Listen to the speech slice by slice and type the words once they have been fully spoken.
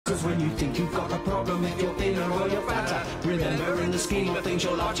'Cause when you think you've got a problem, if you're thinner or you're fatter, remember in the scheme of things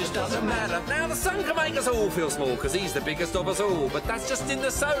your life just doesn't matter. Now the sun can make us all feel small, 'cause he's the biggest of us all. But that's just in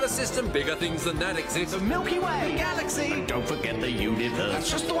the solar system, bigger things than that exist. The Milky Way, galaxy, And don't forget the universe. that's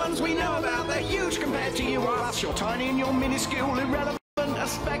just the ones we know about. They're huge compared to you or us. You're tiny and you're minuscule, irrelevant, a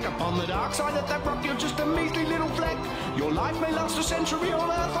speck upon the dark side of that rock. You're just a measly little fleck. Your life may last a century on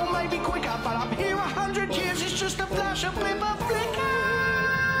Earth, or maybe quicker, but up here 100 years is just a flash, a blip, a flicker.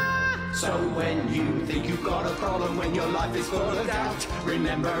 So when you think you've got a problem, when your life is full of doubt,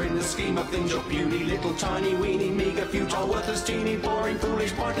 remember in the scheme of things your puny little tiny weeny meager futile worthless teeny boring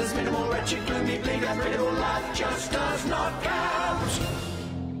foolish pointless minimal wretched gloomy bleak and brittle life just does not count.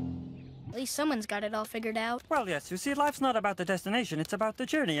 At least someone's got it all figured out. Well, yes, you see, life's not about the destination, it's about the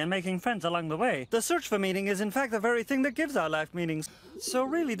journey and making friends along the way. The search for meaning is in fact the very thing that gives our life meanings. So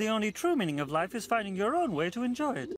really the only true meaning of life is finding your own way to enjoy it.